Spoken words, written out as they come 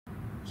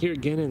Here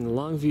again in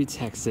Longview,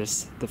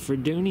 Texas, the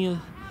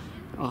Fredonia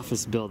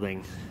office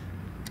building.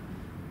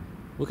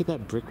 Look at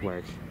that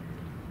brickwork.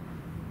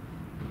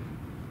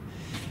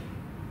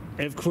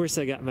 And of course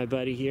I got my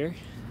buddy here.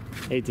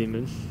 Hey,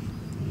 Demon.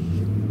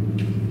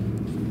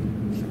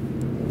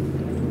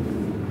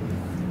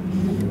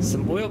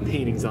 Some oil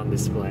paintings on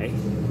display.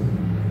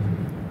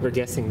 We're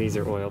guessing these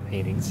are oil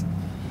paintings.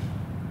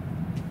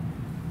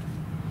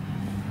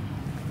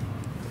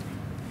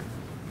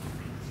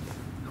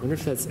 I wonder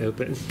if that's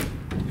open.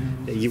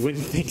 You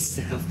wouldn't think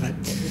so, but...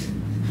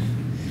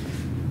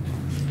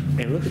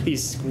 And look at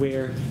these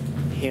square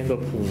handle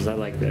pools. I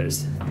like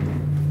those.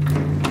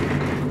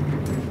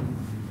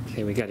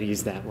 Okay, we got to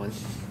use that one.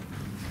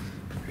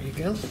 There you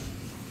go.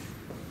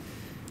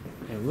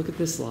 And look at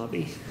this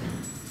lobby.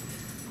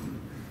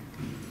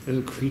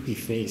 Oh, creepy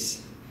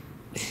face.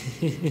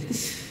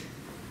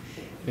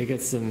 We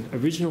got some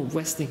original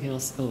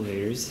Westinghouse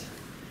elevators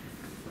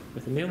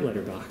with a mail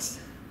letter box.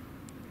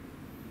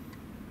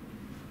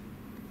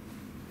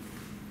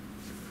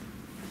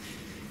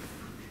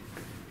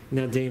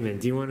 Now, Damon,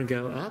 do you want to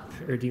go up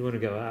or do you want to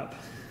go up?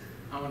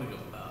 I want to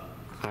go up.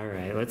 All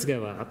right, let's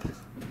go up.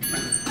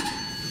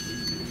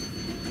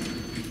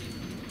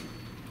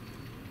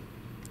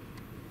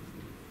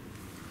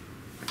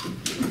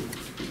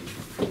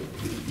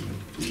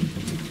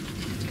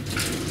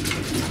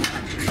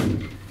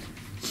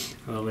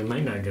 Well, we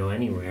might not go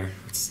anywhere.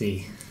 Let's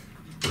see.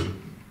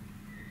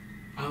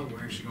 Oh,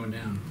 we're actually going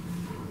down.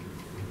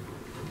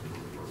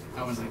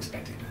 I wasn't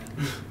expecting that.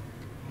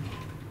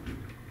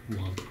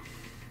 Womp.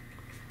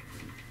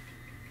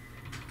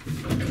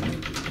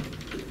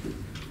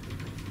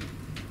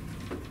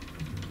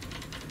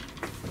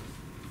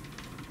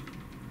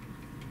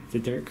 The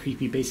dark,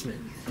 creepy basement.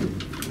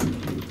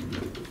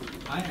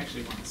 I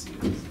actually want to see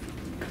this.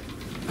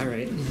 All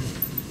right.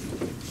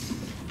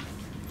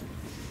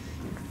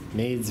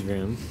 Maid's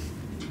room.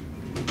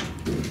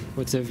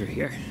 What's over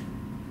here?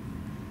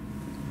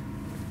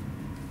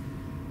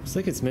 Looks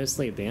like it's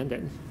mostly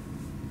abandoned.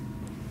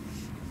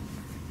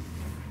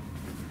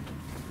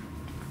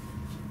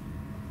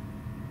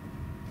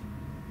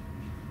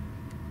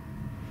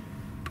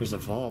 There's a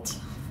vault.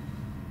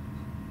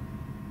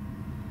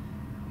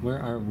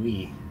 Where are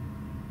we?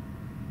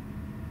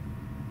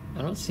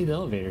 I don't see the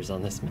elevators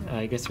on this map.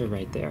 I guess we're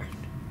right there.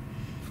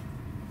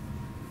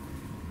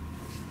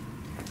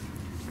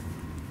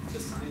 The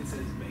sign says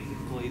bank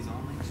employees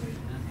only, so there's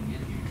nothing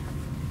in here.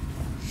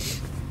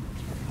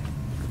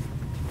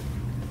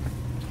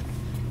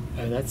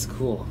 Oh, that's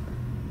cool.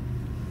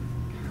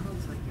 That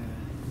looks like a...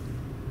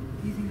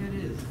 What do you think that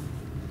is?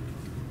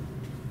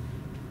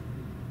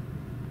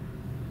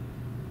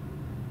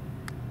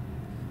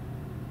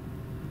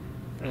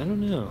 I don't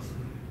know.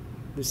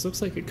 This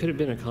looks like it could have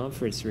been a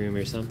conference room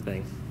or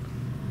something.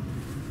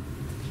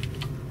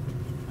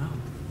 Oh.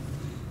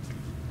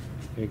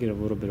 Here, get a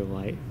little bit of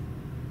light.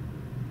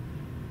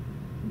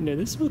 No,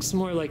 this looks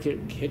more like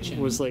it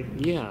Kitchen. was like,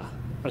 yeah,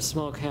 a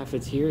small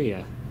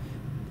cafeteria.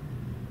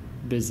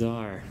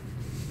 Bizarre.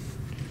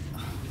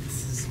 Oh,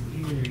 this is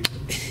weird.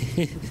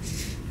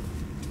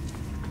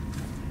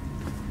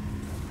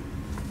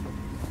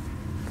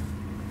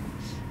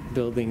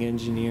 Building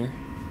engineer.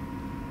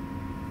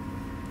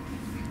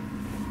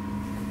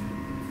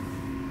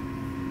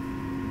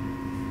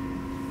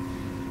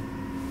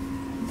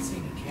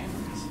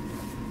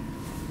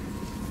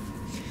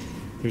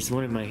 There's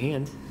one in my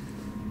hand.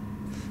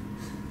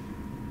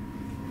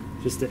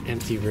 Just an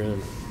empty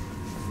room.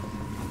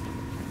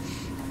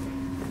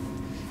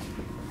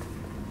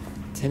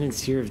 Tenants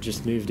here have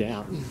just moved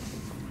out.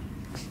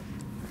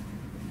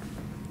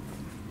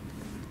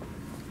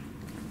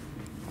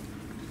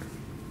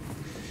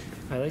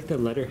 I like the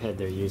letterhead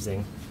they're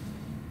using.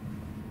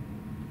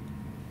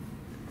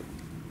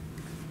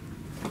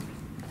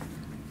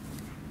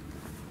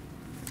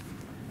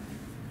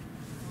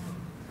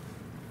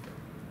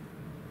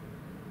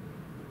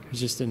 There's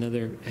just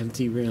another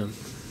empty room.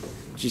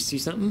 Did you see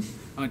something?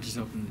 Oh, I just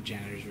opened the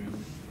janitor's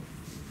room.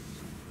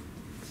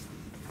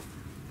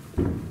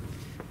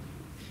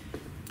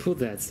 Pull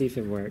that, see if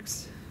it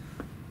works.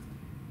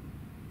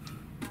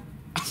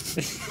 I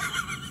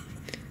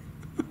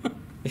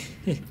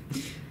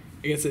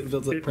guess it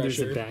builds up pressure. There's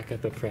a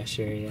backup of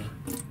pressure, yeah.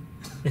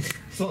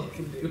 That's all I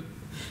can do.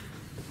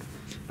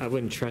 I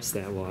wouldn't trust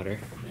that water.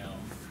 No.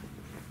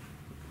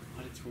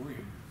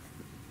 Auditorium.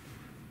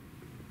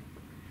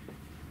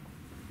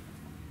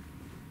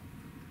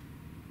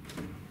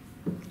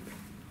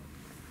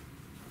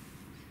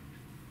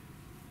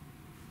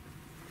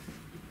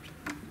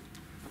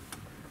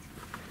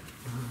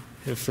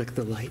 It'll flick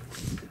the light.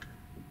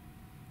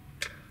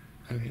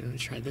 Okay, let me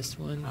try this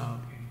one. Oh,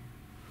 okay.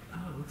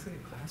 Oh, it looks like a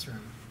classroom.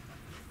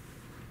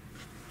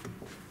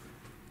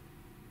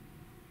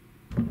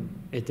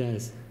 It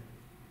does.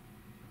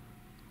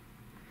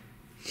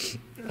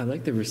 I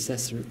like the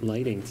recessed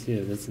lighting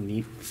too. That's a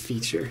neat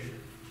feature.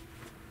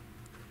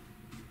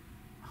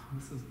 Oh,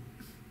 this is...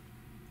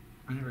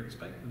 I never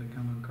expected to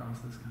come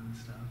across this kind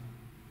of stuff.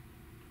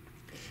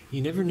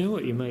 You never know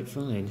what you might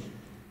find.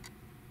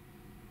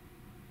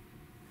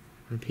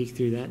 Want to peek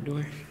through that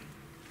door?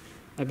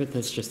 I bet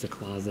that's just a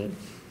closet.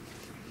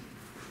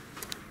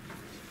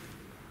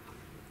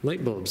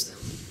 Light bulbs.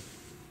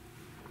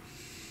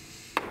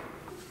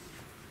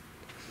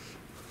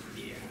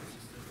 Yeah,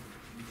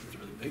 it's a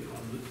really big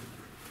closet.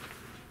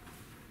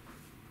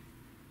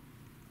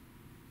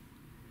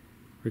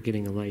 We're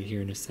getting a light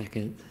here in a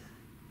second.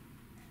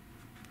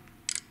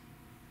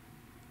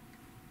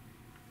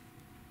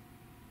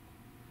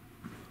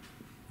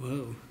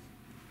 Whoa.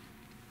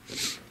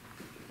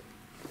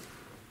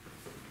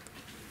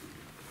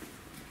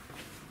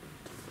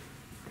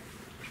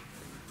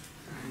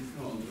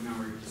 Oh, now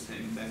we're just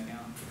heading back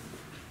out.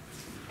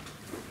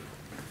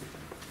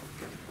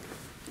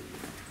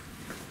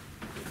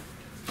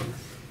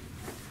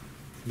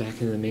 Back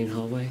into the main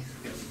hallway.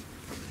 Yep.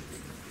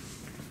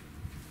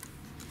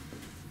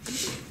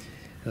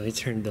 Oh, they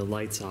turned the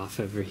lights off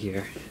over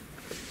here.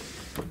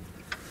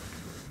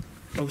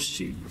 Oh,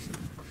 shoot.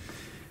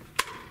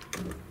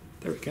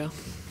 There we go.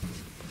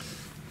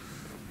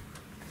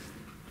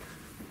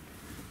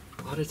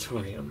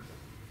 Auditorium.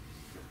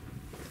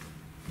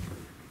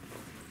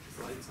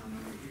 There's lights on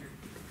over here.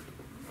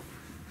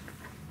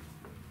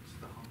 Just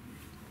the hall.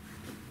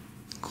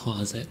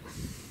 Closet.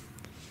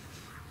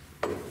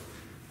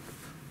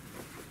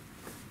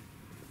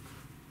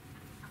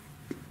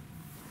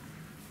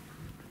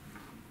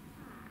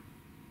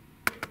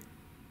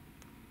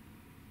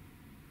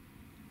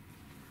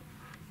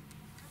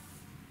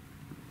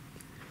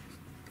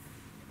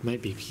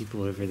 Might be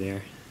people over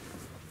there.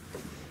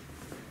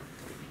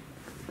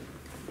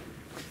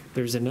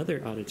 There's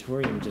another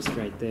auditorium just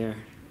right there.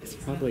 It's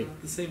probably...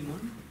 the same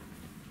one?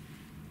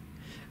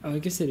 Oh, I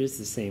guess it is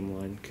the same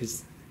one,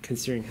 because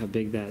considering how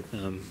big that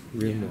room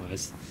Yeah.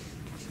 was.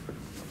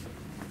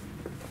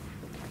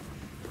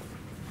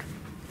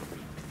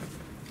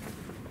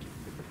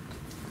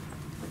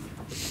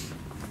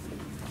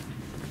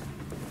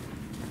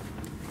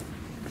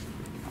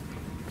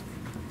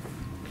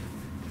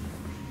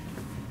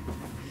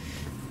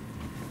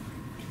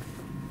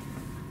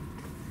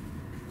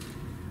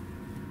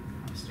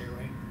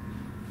 Stairway.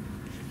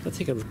 I'll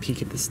take a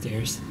peek at the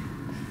stairs.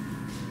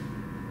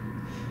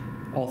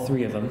 All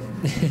three of them.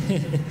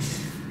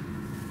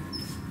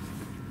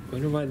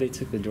 Wonder why they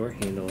took the door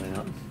handle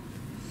out.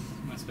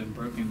 Must have been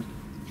broken.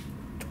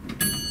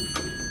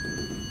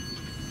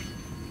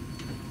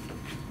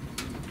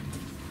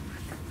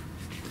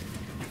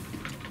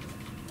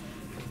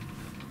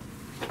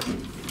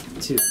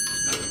 Two.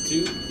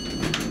 Two?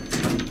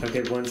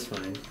 Okay, one's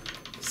fine.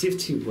 See if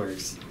two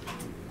works.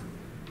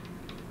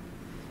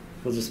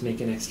 We'll just make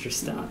an extra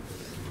stop.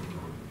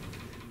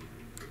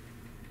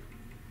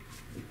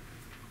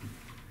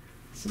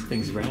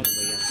 Something's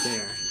rattling up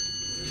there.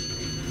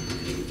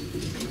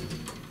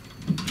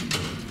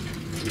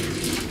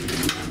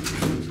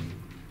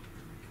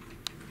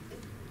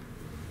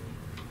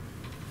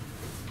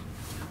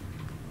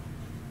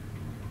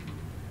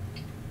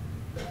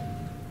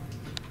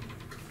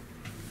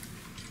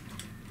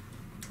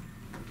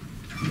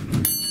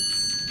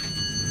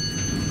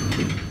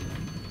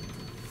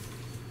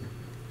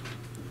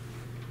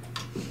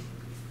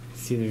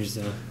 See, there's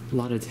a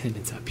lot of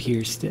tenants up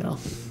here still.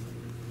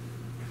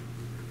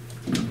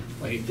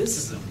 Wait, this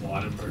isn't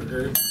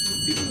Whataburger.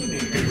 People in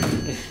here.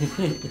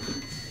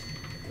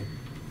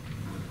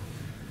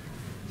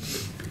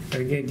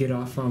 I'm gonna get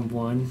off on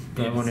one,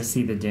 but I want to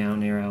see the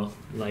down arrow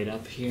light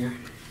up here.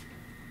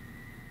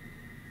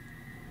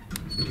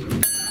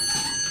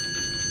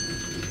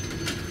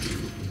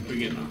 We're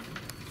getting off.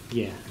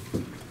 Yeah.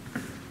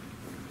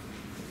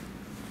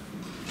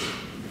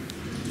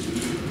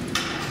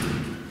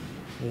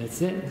 And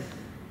that's it.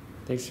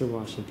 Thanks for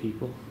watching,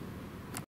 people.